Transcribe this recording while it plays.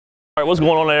All right, what's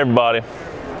going on there, everybody?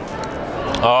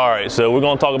 All right, so we're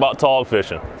going to talk about tog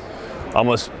fishing. I'm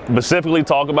going to specifically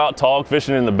talk about tog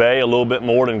fishing in the bay a little bit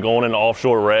more than going into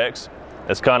offshore wrecks.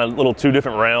 It's kind of little two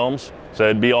different realms, so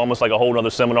it'd be almost like a whole other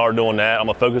seminar doing that. I'm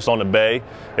going to focus on the bay.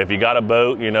 If you got a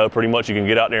boat, you know, pretty much you can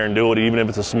get out there and do it. Even if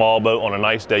it's a small boat on a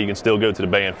nice day, you can still go to the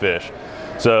bay and fish.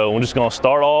 So I'm just going to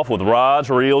start off with rods,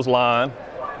 reels, line,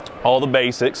 all the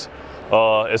basics.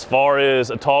 As far as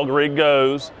a tog rig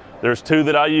goes, there's two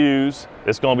that I use.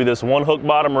 It's going to be this one hook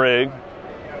bottom rig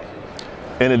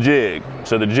and a jig.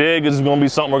 So the jig is going to be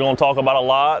something we're going to talk about a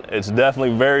lot. It's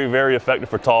definitely very, very effective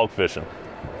for tog fishing.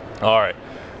 All right,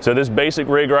 so this basic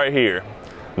rig right here.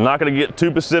 I'm not going to get too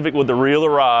specific with the reel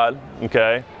or rod,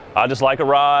 okay? I just like a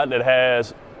rod that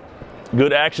has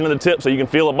good action at the tip so you can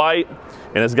feel a bite,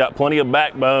 and it's got plenty of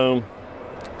backbone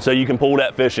so you can pull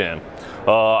that fish in.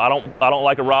 I don't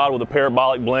like a rod with a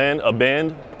parabolic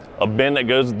bend that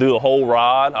goes through the whole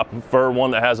rod. I prefer one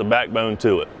that has a backbone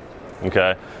to it,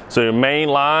 okay? So your main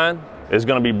line is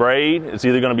gonna be braid. It's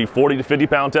either gonna be 40 to 50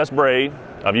 pound test braid.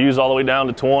 I've used all the way down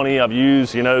to 20. I've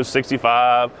used, you know,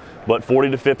 65, but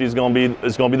 40 to 50 is gonna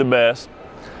be the best.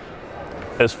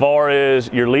 As far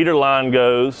as your leader line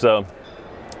goes, so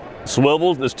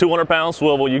swivels, this 200 pound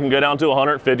swivel, you can go down to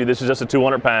 150. This is just a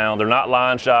 200 pound. They're not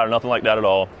line shot or nothing like that at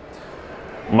all.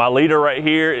 My leader right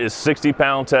here is 60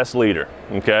 pound test leader,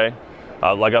 okay?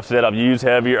 Like I've said, I've used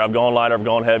heavier, I've gone lighter, I've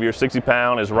gone heavier. 60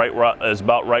 pound is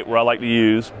about right where I like to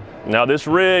use. Now this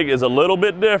rig is a little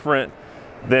bit different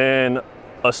than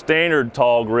a standard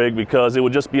tog rig because it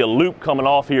would just be a loop coming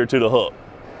off here to the hook.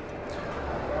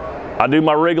 I do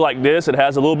my rig like this, it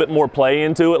has a little bit more play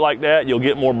into it like that, you'll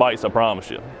get more bites, I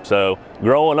promise you. So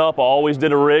growing up, I always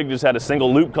did a rig, just had a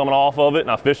single loop coming off of it,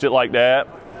 and I fished it like that.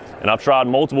 And I've tried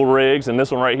multiple rigs, and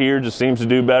this one right here just seems to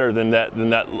do better than that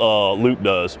loop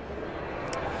does.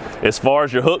 As far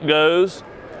as your hook goes,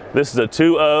 this is a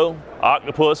 2.0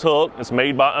 octopus hook. It's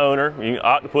made by Owner.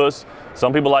 Octopus,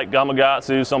 some people like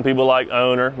Gamakatsu, some people like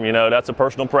Owner. You know, that's a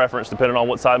personal preference depending on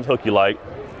what size of hook you like.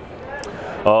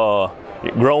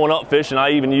 Growing up fishing, I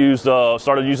even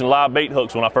started using live bait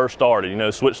hooks when I first started. You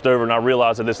know, switched over and I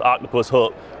realized that this octopus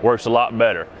hook works a lot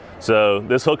better. So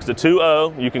this hook's a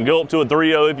 2.0. You can go up to a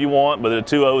 3.0 if you want, but the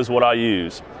 2.0 is what I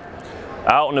use.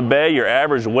 Out in the bay, your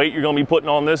average weight you're gonna be putting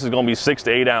on this is gonna be 6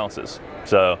 to 8 ounces.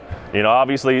 So, you know,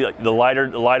 obviously the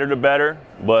lighter the better,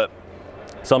 but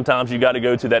sometimes you gotta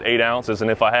go to that 8 ounces,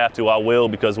 and if I have to, I will,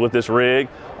 because with this rig,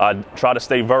 I try to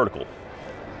stay vertical.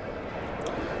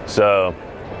 So,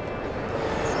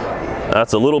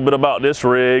 that's a little bit about this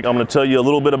rig. I'm gonna tell you a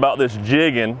little bit about this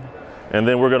jigging, and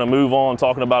then we're gonna move on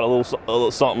talking about a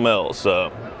little something else.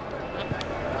 So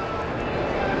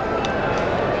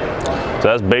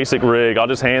that's basic rig. I'll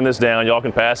just hand this down. Y'all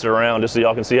can pass it around just so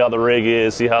y'all can see how the rig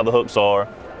is, see how the hooks are.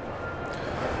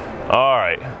 All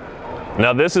right,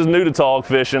 now this is new to tog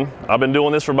fishing. I've been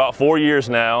doing this for about 4 years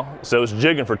now, so it's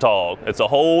jigging for tog. It's a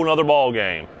whole nother ball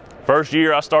game. First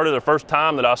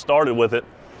time that I started with it,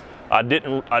 I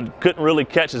couldn't really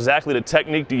catch exactly the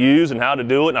technique to use and how to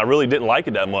do it, and I really didn't like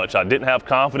it that much. I didn't have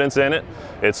confidence in it.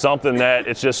 It's something that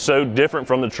it's just so different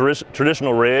from the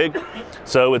traditional rig,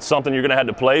 so it's something you're gonna have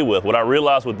to play with. What I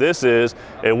realized with this is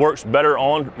it works better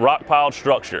on rock piled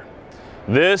structure.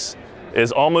 This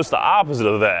is almost the opposite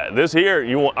of that. This here,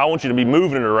 I want you to be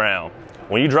moving it around.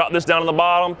 When you drop this down on the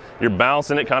bottom, you're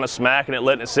bouncing it, kind of smacking it,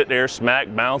 letting it sit there,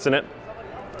 bouncing it.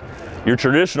 Your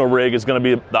traditional rig is going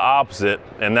to be the opposite,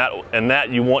 and that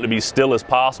you want to be still as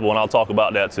possible, and I'll talk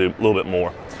about that too a little bit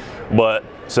more. But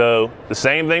so the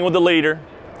same thing with the leader.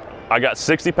 I got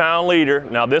 60 pound leader.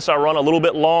 Now this I run a little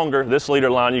bit longer. This leader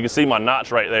line, you can see my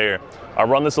notch right there. I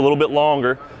run this a little bit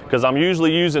longer because I'm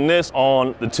usually using this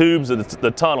on the tubes of the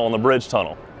tunnel, on the bridge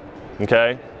tunnel.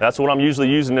 Okay, that's what I'm usually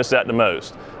using this at the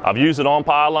most. I've used it on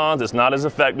pylons, it's not as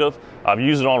effective. I've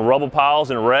used it on rubble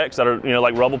piles and wrecks that are, you know,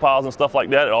 like rubble piles and stuff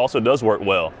like that. It also does work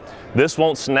well. This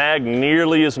won't snag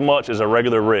nearly as much as a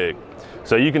regular rig.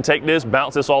 So you can take this,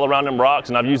 bounce this all around them rocks,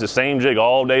 and I've used the same jig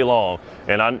all day long.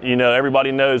 And you know,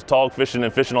 everybody knows tog fishing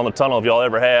and fishing on the tunnel, if y'all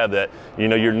ever have that, you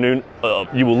know,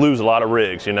 you will lose a lot of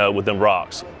rigs, you know, with them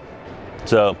rocks.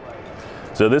 So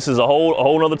this is a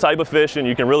whole other type of fishing.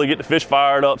 You can really get the fish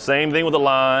fired up. Same thing with the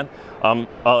line.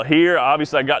 Here,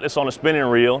 obviously, I got this on a spinning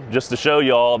reel just to show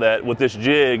y'all that with this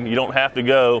jig, you don't have to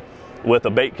go with a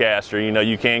bait caster. You know,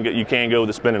 you can go with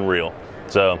a spinning reel.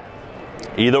 So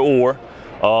either or.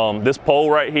 This pole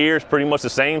right here is pretty much the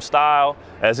same style,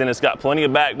 as in it's got plenty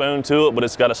of backbone to it, but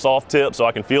it's got a soft tip, so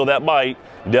I can feel that bite.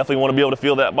 You definitely want to be able to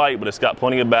feel that bite, but it's got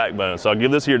plenty of backbone. So I'll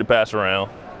give this here to pass around.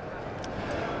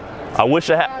 I wish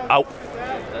I had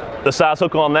the size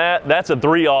hook on that. That's a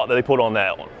 3/0 that they put on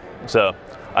that one. So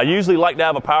I usually like to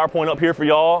have a PowerPoint up here for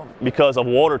y'all because of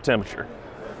water temperature.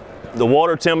 The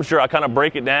water temperature, I kind of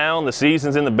break it down, the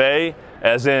seasons in the bay,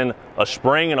 as in a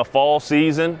spring and a fall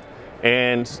season.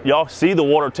 And y'all see the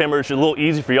water temperature, a little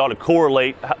easy for y'all to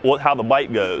correlate how the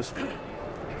bite goes.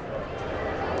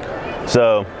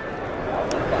 So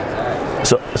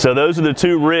those are the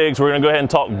two rigs. We're gonna go ahead and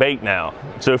talk bait now.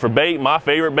 So for bait, my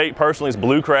favorite bait personally is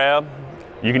blue crab.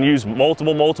 You can use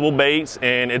multiple baits,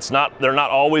 and they're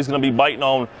not always gonna be biting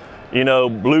on, you know,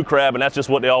 blue crab, and that's just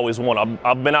what they always want.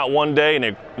 I've been out one day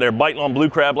and they're biting on blue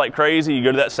crab like crazy. You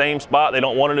go to that same spot, they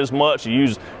don't want it as much. You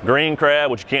use green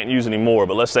crab, which you can't use anymore,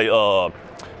 but let's say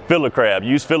fiddler crab.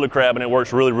 Use fiddler crab and it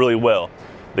works really well.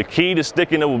 The key to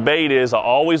sticking to a bait is I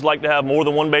always like to have more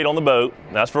than one bait on the boat.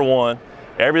 That's for one.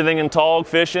 Everything in tog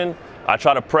fishing, I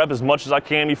try to prep as much as I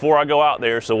can before I go out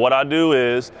there. So what I do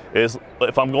is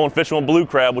if I'm going fishing with blue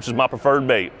crab, which is my preferred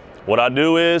bait, what I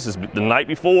do is the night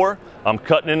before, I'm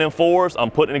cutting it in fours,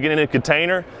 I'm putting it in a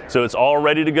container, so it's all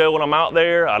ready to go when I'm out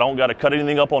there. I don't gotta cut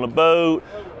anything up on the boat.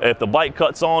 If the bite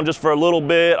cuts on just for a little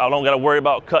bit, I don't gotta worry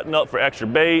about cutting up for extra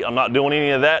bait. I'm not doing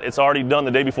any of that. It's already done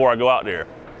the day before I go out there.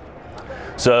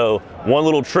 So one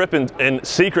little trip and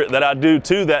secret that I do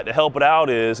to that to help it out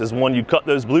is when you cut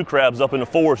those blue crabs up into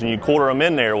fours and you quarter them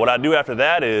in there, what I do after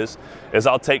that is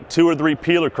I'll take 2 or 3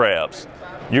 peeler crabs.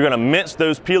 You're gonna mince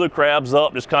those peeler crabs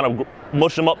up, just kind of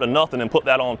mush them up to nothing and put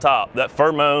that on top. That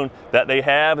pheromone that they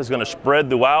have is gonna spread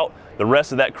throughout. The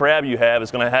rest of that crab you have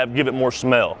is gonna give it more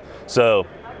smell. So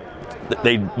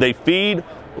they feed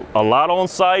a lot on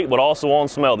sight, but also on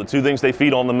smell, the two things they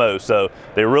feed on the most. So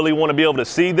they really want to be able to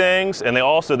see things, and they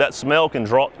also, that smell can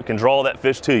draw that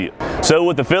fish to you. So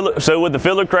with the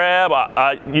fiddler crab,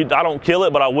 I don't kill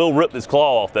it, but I will rip this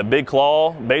claw off, that big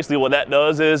claw. Basically what that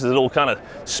does is it'll kind of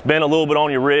spin a little bit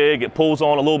on your rig, it pulls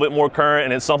on a little bit more current,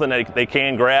 and it's something that they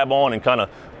can grab on and kind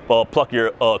of pluck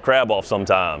your crab off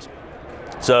sometimes.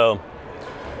 So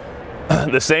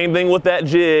the same thing with that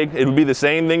jig. It would be the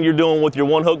same thing you're doing with your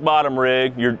one hook bottom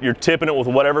rig. You're tipping it with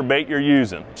whatever bait you're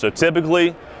using. So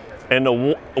typically,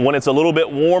 when it's a little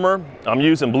bit warmer, I'm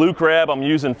using blue crab, I'm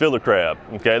using fiddler crab.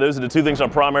 Okay, those are the two things I'm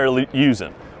primarily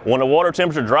using. When the water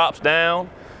temperature drops down,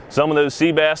 some of those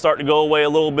sea bass start to go away a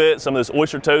little bit, some of those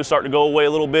oyster toes start to go away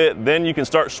a little bit, then you can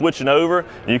start switching over.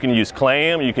 You can use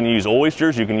clam, you can use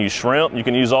oysters, you can use shrimp, you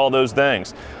can use all those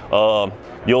things.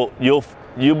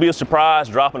 You'll be surprised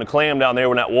dropping a clam down there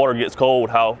when that water gets cold,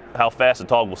 how fast the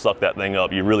tog will suck that thing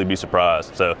up. You'd really be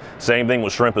surprised. So same thing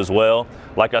with shrimp as well.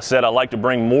 Like I said, I like to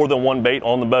bring more than one bait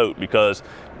on the boat because,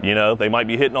 you know, they might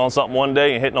be hitting on something one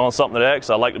day and hitting on something the next.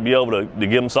 I like to be able to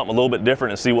give them something a little bit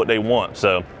different and see what they want.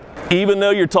 So even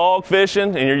though you're tog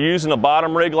fishing and you're using a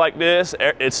bottom rig like this,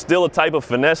 it's still a type of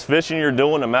finesse fishing you're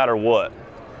doing no matter what.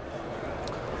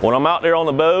 When I'm out there on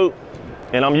the boat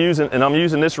and I'm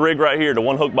using this rig right here, the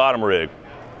one hook bottom rig,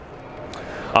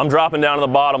 I'm dropping down to the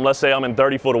bottom. Let's say I'm in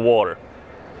 30 foot of water.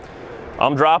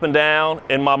 I'm dropping down.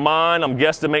 In my mind, I'm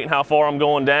guesstimating how far I'm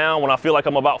going down. When I feel like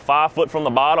I'm about 5 foot from the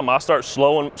bottom, I start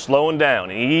slowing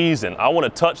down, easing. I want to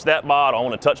touch that bottom. I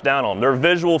want to touch down on them. They're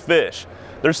visual fish.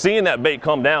 They're seeing that bait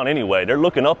come down anyway. They're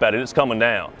looking up at it. It's coming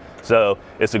down. So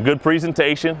it's a good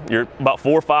presentation. You're about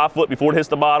 4 or 5 foot before it hits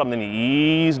the bottom, then you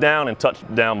ease down and touch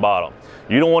down bottom.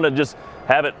 You don't want to just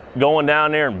have it going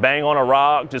down there and bang on a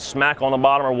rock, just smack on the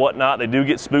bottom or whatnot. They do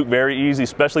get spooked very easy,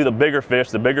 especially the bigger fish.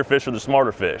 The bigger fish are the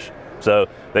smarter fish. So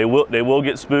they will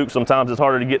get spooked. Sometimes it's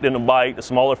harder to get them to bite. The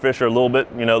smaller fish are a little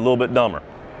bit dumber.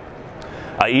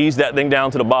 I ease that thing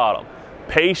down to the bottom.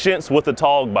 Patience with the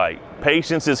tog bite.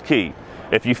 Patience is key.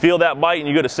 If you feel that bite and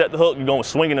you go to set the hook, you're going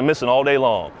swinging and missing all day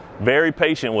long. Very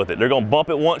patient with it. They're going to bump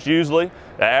it once usually.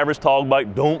 The average tog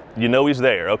bite, doom, you know he's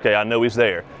there. Okay, I know he's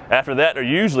there. After that, they're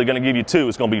usually going to give you 2.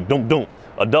 It's going to be doom, doom,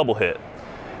 a double hit.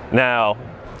 Now,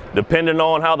 depending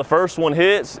on how the first one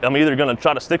hits, I'm either going to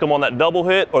try to stick them on that double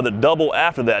hit or the double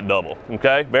after that double.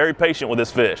 Okay, very patient with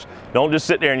this fish. Don't just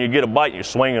sit there and you get a bite and you're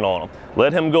swinging on them.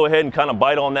 Let him go ahead and kind of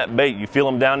bite on that bait. You feel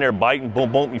him down there biting,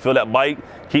 boom, boom. You feel that bite.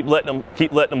 Keep letting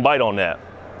them bite on that.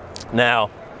 Now,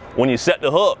 when you set the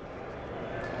hook,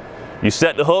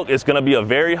 it's going to be a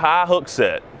very high hook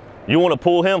set. You want to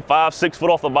pull him 5, 6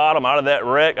 foot off the bottom, out of that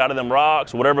wreck, out of them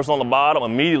rocks, whatever's on the bottom,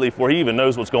 immediately before he even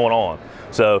knows what's going on.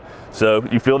 So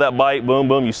you feel that bite, boom,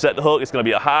 boom, you set the hook. It's going to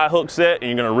be a high hook set, and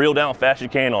you're going to reel down fast as you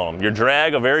can on them. Your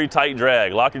drag, a very tight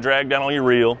drag. Lock your drag down on your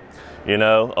reel. You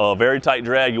know, a very tight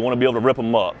drag. You want to be able to rip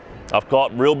them up. I've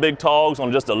caught real big togs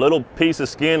on just a little piece of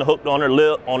skin hooked on their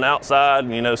lip on the outside,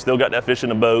 and, you know, still got that fish in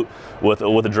the boat with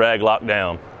a drag locked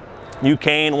down. You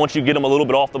can, once you get them a little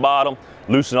bit off the bottom,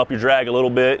 loosen up your drag a little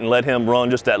bit and let him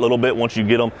run just that little bit once you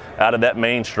get them out of that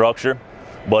main structure.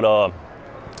 But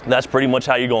That's pretty much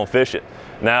how you're gonna fish it.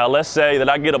 Now, let's say that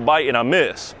I get a bite and I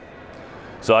miss.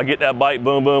 So I get that bite,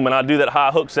 boom, boom, and I do that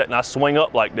high hook set and I swing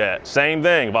up like that. Same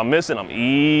thing, if I'm missing, I'm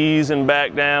easing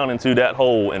back down into that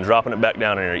hole and dropping it back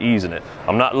down in there, easing it.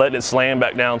 I'm not letting it slam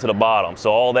back down to the bottom,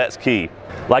 so all that's key.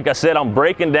 Like I said, I'm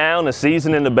breaking down the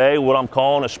season in the bay, what I'm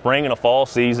calling a spring and a fall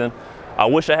season. I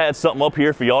wish I had something up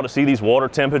here for y'all to see these water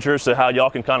temperatures so how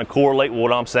y'all can kind of correlate with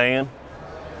what I'm saying.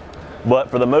 But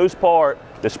for the most part,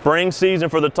 the spring season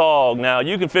for the Tautog, now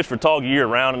you can fish for Tautog year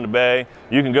round in the bay.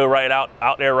 You can go right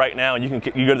out there right now and you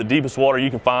go to the deepest water you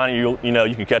can find, and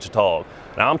you can catch a Tautog.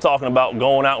 Now I'm talking about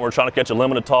going out and we're trying to catch a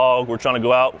limited Tautog. We're trying to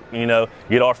go out,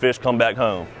 get our fish, come back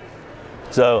home.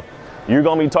 So you're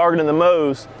gonna be targeting the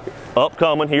most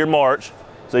upcoming here March.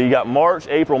 So you got March,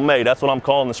 April, May. That's what I'm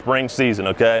calling the spring season,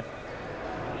 okay?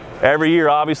 Every year,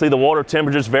 obviously, the water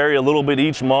temperatures vary a little bit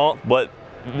each month, but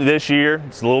this year,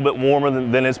 it's a little bit warmer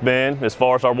than it's been as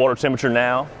far as our water temperature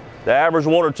now. The average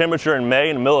water temperature in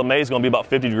May, in the middle of May, is going to be about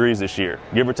 50 degrees this year.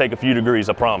 Give or take a few degrees,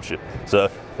 I promise you.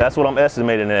 So that's what I'm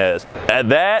estimating it as. At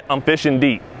that, I'm fishing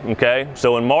deep, okay?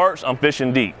 So in March, I'm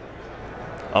fishing deep.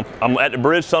 I'm at the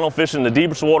bridge tunnel fishing the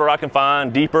deepest water I can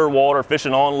find, deeper water,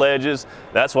 fishing on ledges.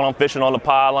 That's what I'm fishing on the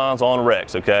pylons, on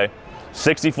wrecks, okay?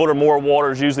 60 foot or more water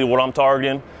is usually what I'm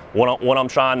targeting when I'm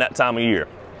trying that time of year.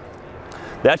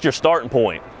 That's your starting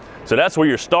point. So that's where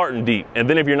you're starting deep. And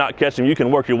then if you're not catching, you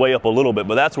can work your way up a little bit,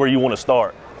 but that's where you want to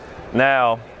start.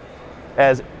 Now,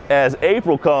 as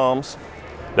April comes,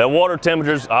 that water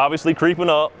temperature's obviously creeping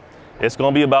up. It's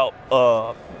going to be about,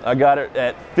 I got it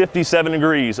at 57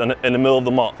 degrees in the middle of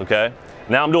the month, okay?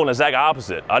 Now I'm doing the exact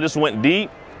opposite. I just went deep,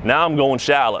 now I'm going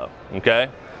shallow, okay?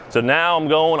 So now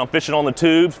I'm fishing on the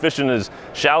tubes, fishing as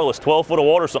shallow as 12 foot of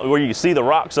water, where you can see the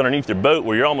rocks underneath your boat,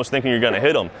 where you're almost thinking you're gonna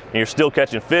hit them, and you're still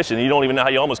catching fish, and you don't even know how,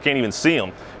 you almost can't even see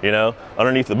them,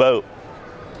 underneath the boat.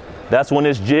 That's when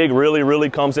this jig really, really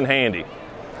comes in handy.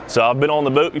 So I've been on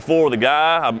the boat before with a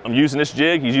guy, I'm using this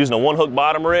jig, he's using a 1-hook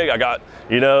bottom rig. I got,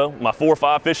 my 4 or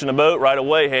 5 fish in the boat right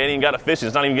away. Hey, I ain't even got a fish,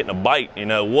 it's not even getting a bite,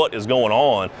 what is going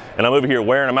on? And I'm over here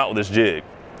wearing them out with this jig.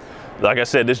 Like I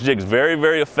said, this jig is very,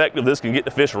 very effective. This can get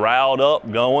the fish riled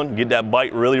up, going, get that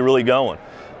bite really, really going.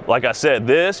 Like I said,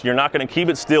 you're not gonna keep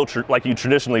it still like you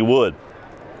traditionally would.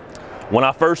 When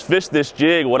I first fished this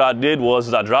jig, what I did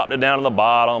was I dropped it down to the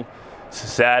bottom,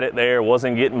 sat it there,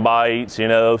 wasn't getting bites,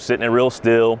 sitting there real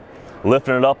still,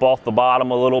 lifting it up off the bottom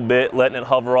a little bit, letting it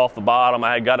hover off the bottom.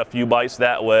 I had got a few bites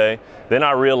that way. Then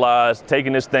I realized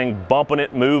taking this thing, bumping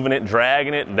it, moving it,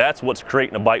 dragging it, that's what's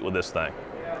creating a bite with this thing.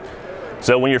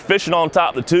 So when you're fishing on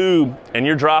top of the tube and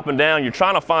you're dropping down, you're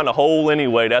trying to find a hole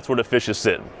anyway, that's where the fish is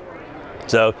sitting.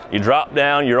 So you drop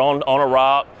down, you're on a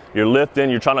rock, you're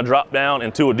lifting, you're trying to drop down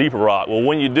into a deeper rock. Well,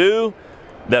 when you do,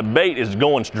 that bait is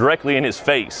going directly in his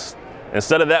face.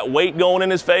 Instead of that weight going in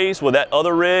his face with that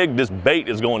other rig, this bait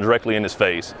is going directly in his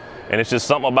face. And it's just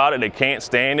something about it, they can't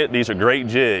stand it. These are great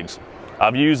jigs.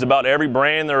 I've used about every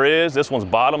brand there is. This one's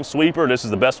Bottom Sweeper. This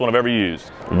is the best one I've ever used.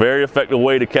 Very effective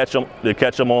way to catch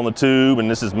them on the tube,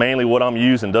 and this is mainly what I'm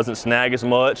using. Doesn't snag as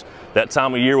much. That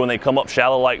time of year when they come up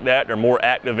shallow like that, they're more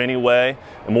active anyway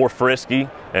and more frisky,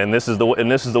 and this is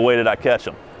the way that I catch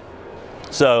them.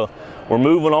 So we're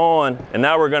moving on, and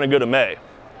now we're gonna go to May.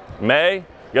 May,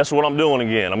 guess what I'm doing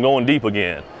again? I'm going deep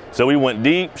again. So we went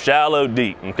deep, shallow,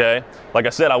 deep, okay? Like I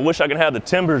said, I wish I could have the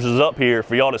temperatures up here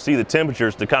for y'all to see the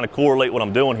temperatures to kind of correlate what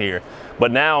I'm doing here.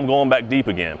 But now I'm going back deep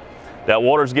again. That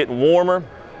water's getting warmer.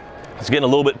 It's getting a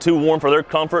little bit too warm for their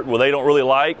comfort, where they don't really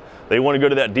like. They want to go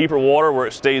to that deeper water where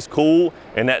it stays cool,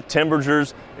 and that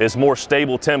temperatures is more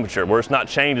stable temperature, where it's not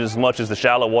changing as much as the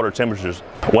shallow water temperatures.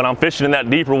 When I'm fishing in that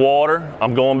deeper water,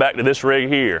 I'm going back to this rig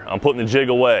here. I'm putting the jig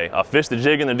away. I fish the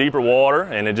jig in the deeper water,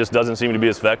 and it just doesn't seem to be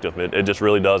as effective. It just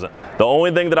really doesn't. The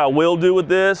only thing that I will do with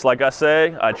this, like I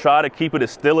say, I try to keep it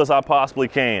as still as I possibly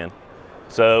can.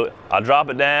 So I drop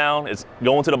it down, it's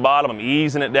going to the bottom, I'm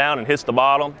easing it down and hits the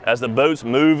bottom. As the boat's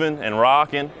moving and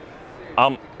rocking,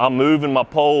 I'm moving my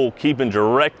pole, keeping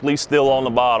directly still on the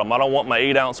bottom. I don't want my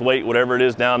 8-ounce weight, whatever it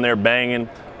is down there, banging,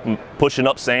 pushing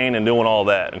up sand and doing all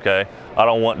that, okay? I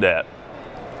don't want that.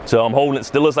 So I'm holding it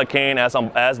still as I can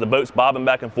as the boat's bobbing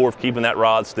back and forth, keeping that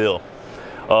rod still.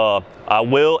 I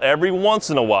will every once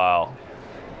in a while,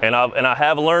 and I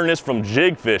have learned this from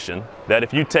jig fishing, that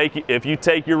if you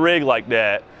take your rig like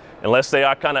that, and let's say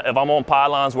if I'm on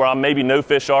pylons where I maybe no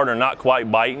fish are, they're not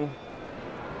quite biting,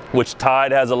 which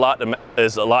tide has a lot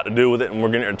to do with it, and we're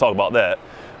going to talk about that.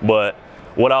 But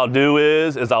what I'll do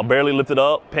is I'll barely lift it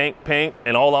up, pink,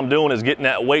 and all I'm doing is getting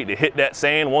that weight to hit that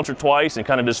sand once or twice and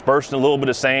kind of dispersing a little bit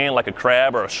of sand like a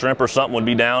crab or a shrimp or something would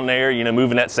be down there, you know,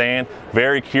 moving that sand.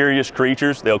 Very curious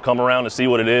creatures. They'll come around to see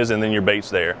what it is, and then your bait's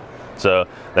there. So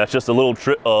that's just a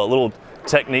little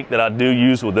technique that I do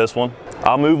use with this one.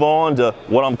 I'll move on to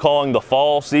what I'm calling the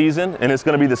fall season, and it's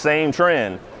going to be the same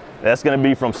trend. That's going to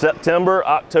be from September,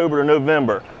 October to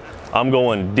November. I'm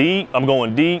going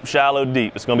deep, shallow,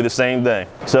 deep. It's going to be the same thing.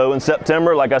 So in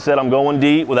September, like I said, I'm going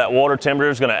deep with that water temperature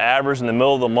is going to average in the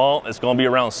middle of the month. It's going to be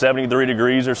around 73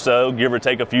 degrees or so, give or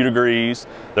take a few degrees.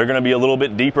 They're going to be a little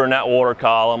bit deeper in that water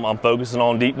column. I'm focusing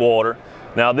on deep water.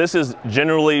 Now this is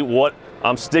generally what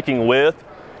I'm sticking with.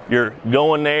 You're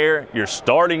going there, you're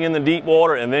starting in the deep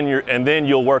water, and then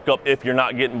you'll work up if you're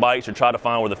not getting bites or try to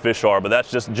find where the fish are. But that's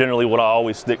just generally what I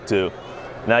always stick to.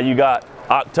 Now you got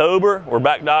October, we're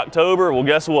back to October. Well,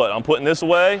 guess what? I'm putting this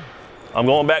away. I'm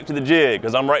going back to the jig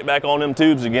because I'm right back on them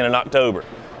tubes again in October,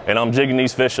 and I'm jigging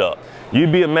these fish up.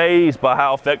 You'd be amazed by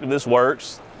how effective this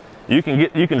works. You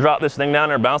can drop this thing down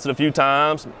there, bounce it a few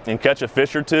times, and catch a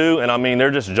fish or two, and I mean,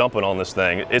 they're just jumping on this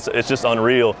thing. It's just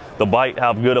unreal, the bite,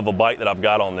 how good of a bite that I've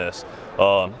got on this.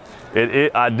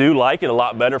 I do like it a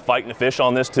lot better fighting the fish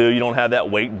on this too. You don't have that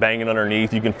weight banging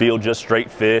underneath. You can feel just straight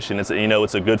fish, and it's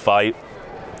a good fight.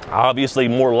 Obviously,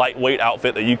 more lightweight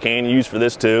outfit that you can use for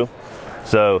this too.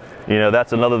 So,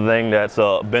 that's another thing that's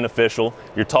beneficial.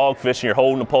 You're tog fishing, you're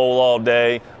holding the pole all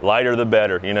day, lighter the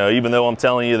better. Even though I'm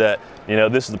telling you that,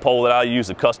 this is the pole that I use,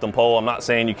 a custom pole. I'm not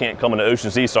saying you can't come into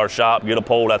Ocean Seastar shop, get a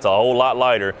pole that's a whole lot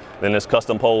lighter than this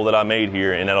custom pole that I made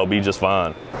here, and that'll be just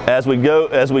fine. As we go,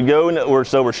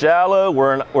 we're shallow,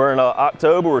 we're in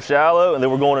October, we're shallow, and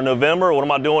then we're going to November. What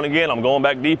am I doing again? I'm going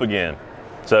back deep again.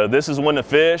 So this is when the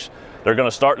fish, they're going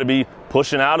to start to be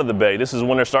pushing out of the bay. This is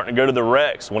when they're starting to go to the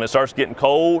wrecks. When it starts getting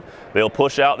cold, they'll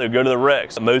push out, they'll go to the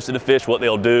wrecks. Most of the fish, what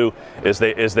they'll do is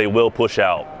they will push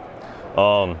out.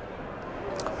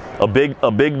 A big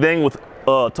thing with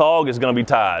tog is going to be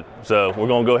tide. So we're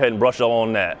going to go ahead and brush up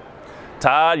on that.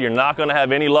 Tide, you're not going to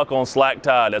have any luck on slack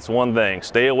tide. That's one thing.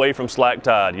 Stay away from slack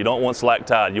tide. You don't want slack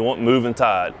tide. You want moving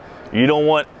tide. You don't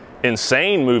want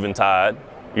insane moving tide.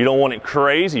 You don't want it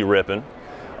crazy ripping.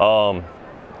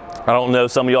 I don't know,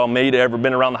 some of y'all may have ever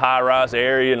been around the high-rise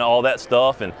area and all that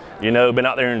stuff, and been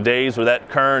out there in days where that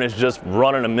current is just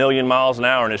running 1,000,000 miles an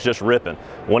hour and it's just ripping.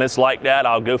 When it's like that,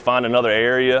 I'll go find another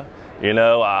area.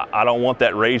 I don't want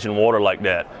that raging water like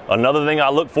that. Another thing I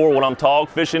look for when I'm tog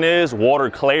fishing is water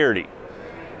clarity.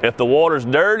 If the water's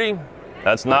dirty,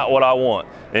 that's not what I want.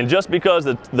 And just because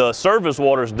the surface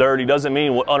water's dirty doesn't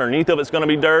mean what underneath of it's going to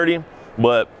be dirty,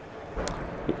 but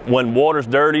when water's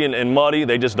dirty and muddy,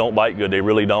 they just don't bite good. They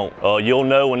really don't. You'll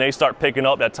know when they start picking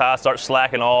up, that tide starts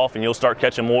slacking off, and you'll start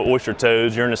catching more oyster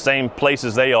toads. You're in the same place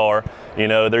as they are.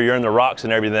 You're in the rocks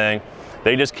and everything.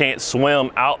 They just can't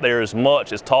swim out there as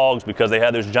much as togs because they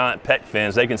have those giant pec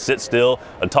fins. They can sit still.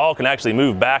 A tog can actually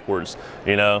move backwards.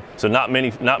 So not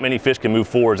many fish can move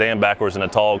forwards and backwards, and a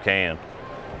tog can.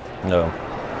 No.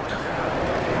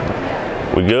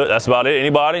 We good? That's about it.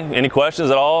 Anybody? Any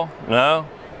questions at all? No?